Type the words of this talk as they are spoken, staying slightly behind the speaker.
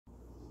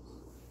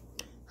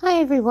Hi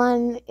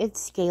everyone,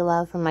 it's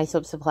Gayla from My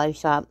Soap Supply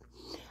Shop.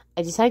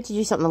 I decided to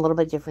do something a little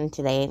bit different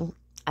today.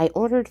 I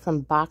ordered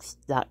from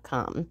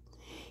Boxed.com,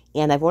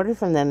 and I've ordered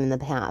from them in the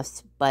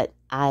past, but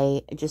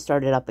I just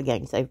started up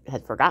again because I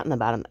had forgotten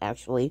about them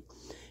actually,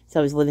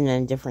 so I was living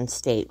in a different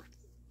state.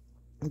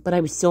 But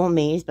I was so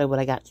amazed by what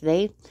I got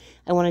today,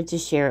 I wanted to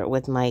share it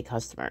with my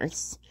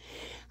customers.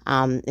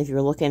 If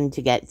you're looking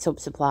to get soap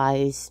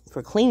supplies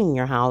for cleaning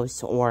your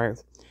house, or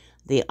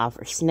they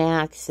offer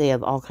snacks, they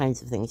have all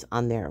kinds of things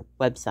on their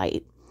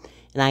website.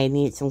 And I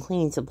need some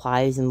cleaning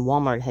supplies, and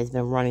Walmart has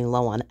been running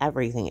low on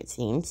everything, it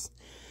seems.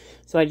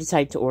 So I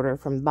decided to order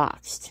from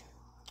Boxed.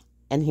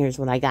 And here's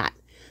what I got.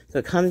 So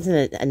it comes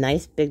in a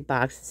nice big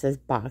box that says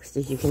Boxed,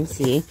 as you can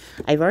see.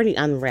 I've already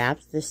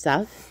unwrapped this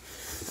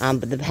stuff,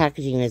 but the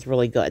packaging is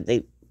really good.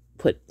 They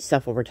put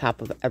stuff over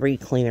top of every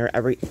cleaner,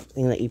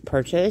 everything that you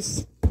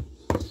purchase.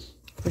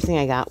 First thing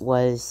I got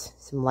was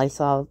some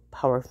Lysol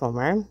Power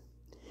Foamer.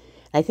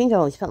 I think I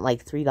only spent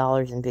like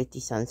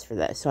 $3.50 for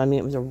this. So, I mean,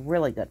 it was a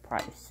really good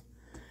price.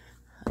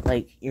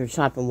 Like, you're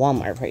shopping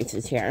Walmart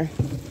prices here.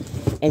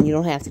 And you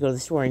don't have to go to the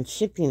store, and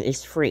shipping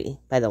is free,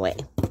 by the way.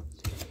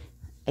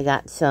 I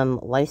got some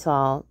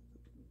Lysol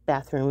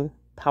Bathroom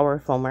Power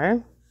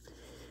Foamer,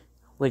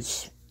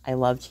 which I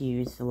love to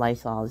use the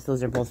Lysols.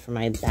 Those are both for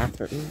my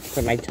bathroom,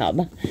 for my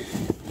tub.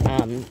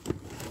 And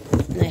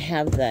I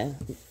have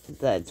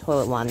the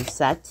toilet wand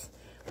set,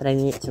 but I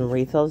need some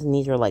refills, and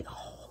these are like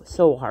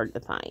so hard to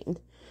find.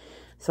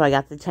 So I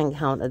got the 10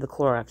 count of the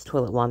Clorox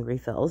toilet wand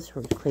refills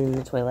for cleaning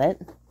the toilet.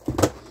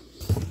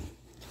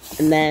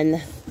 And then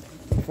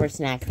for a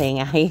snack thing,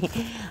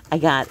 I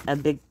got a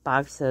big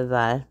box of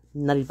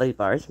Nutty Buddy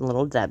bars from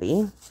Little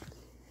Debbie.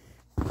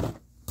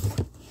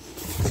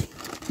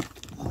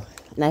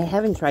 And I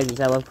haven't tried these.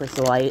 I love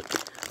Crystal Light.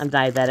 I'm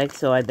diabetic,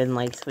 so I've been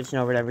like switching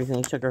over to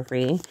everything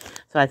sugar-free.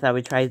 So I thought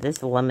we'd try this,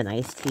 the lemon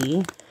iced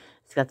tea.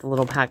 It's got the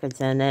little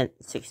packets in it,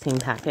 16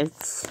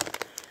 packets.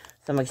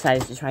 So I'm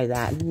excited to try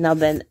that. Now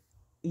then,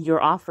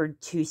 you're offered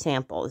 2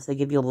 samples. They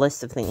give you a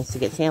list of things to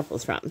get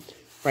samples from,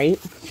 right?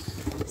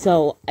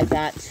 So I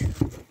got,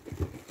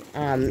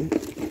 go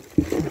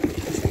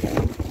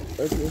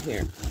through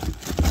here.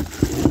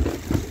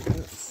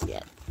 Let's see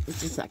it.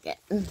 Just a second.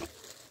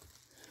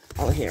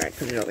 Oh, here, I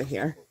put it over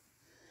here.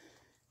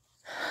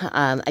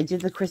 I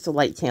did the Crystal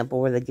Light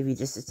sample where they give you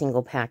just a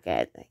single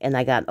packet. And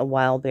I got a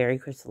Wild Berry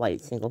Crystal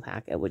Light single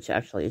packet, which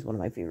actually is one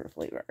of my favorite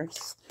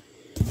flavors.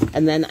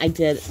 And then I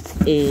did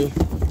a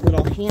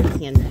little hand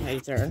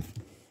sanitizer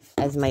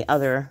as my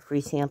other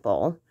free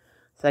sample.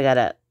 So I got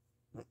a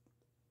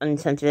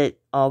unscented,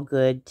 all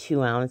good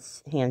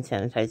 2-ounce hand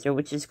sanitizer,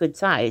 which is good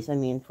size, I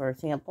mean, for a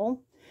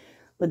sample.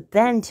 But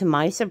then, to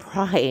my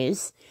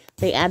surprise,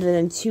 they added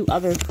in 2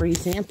 other free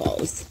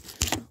samples,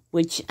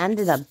 which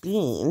ended up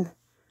being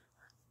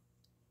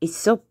a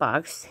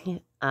Soapbox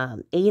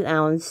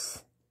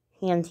 8-ounce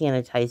hand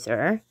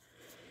sanitizer,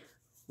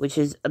 which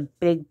is a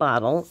big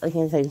bottle of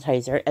hand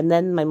sanitizer. And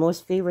then my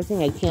most favorite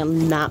thing, I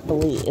cannot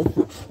believe,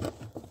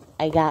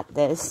 I got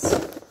this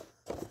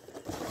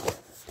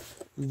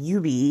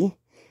UB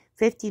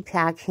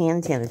 50-pack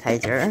hand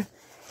sanitizer.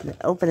 And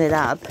open it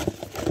up.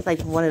 It's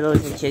like one of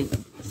those that you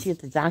see at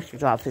the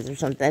doctor's office or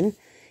something.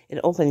 It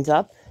opens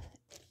up,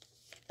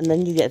 and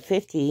then you get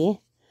 50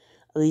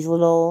 of these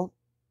little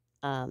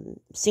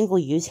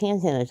single-use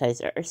hand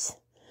sanitizers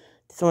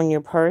to throw in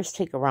your purse,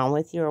 take around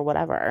with you, or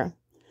whatever.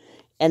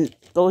 And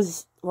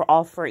those were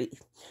all free.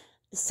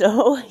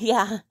 So,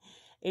 yeah,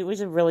 it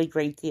was a really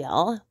great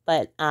deal.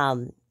 But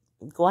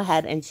go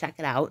ahead and check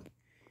it out.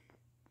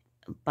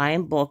 Buy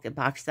in bulk at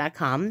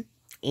Boxed.com.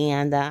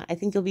 And I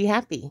think you'll be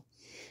happy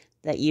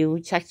that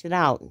you checked it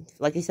out.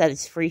 Like I said,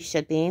 it's free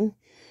shipping.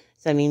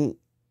 So, I mean,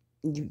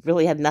 you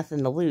really have nothing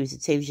to lose.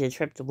 It saves you a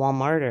trip to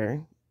Walmart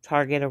or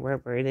Target or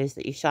wherever it is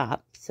that you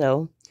shop. So,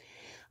 all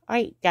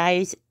right,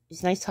 guys.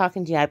 It's nice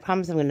talking to you. I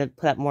promise I'm going to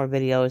put up more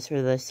videos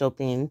for the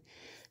soaping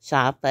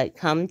shop, but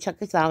come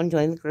check us out and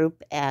join the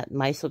group at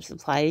My Soap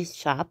Supplies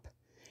Shop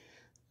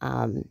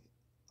and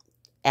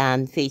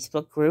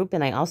Facebook group.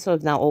 And I also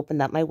have now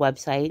opened up my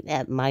website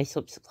at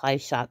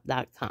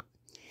mysoapsuppliesshop.com.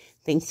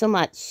 Thanks so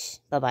much.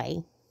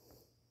 Bye-bye.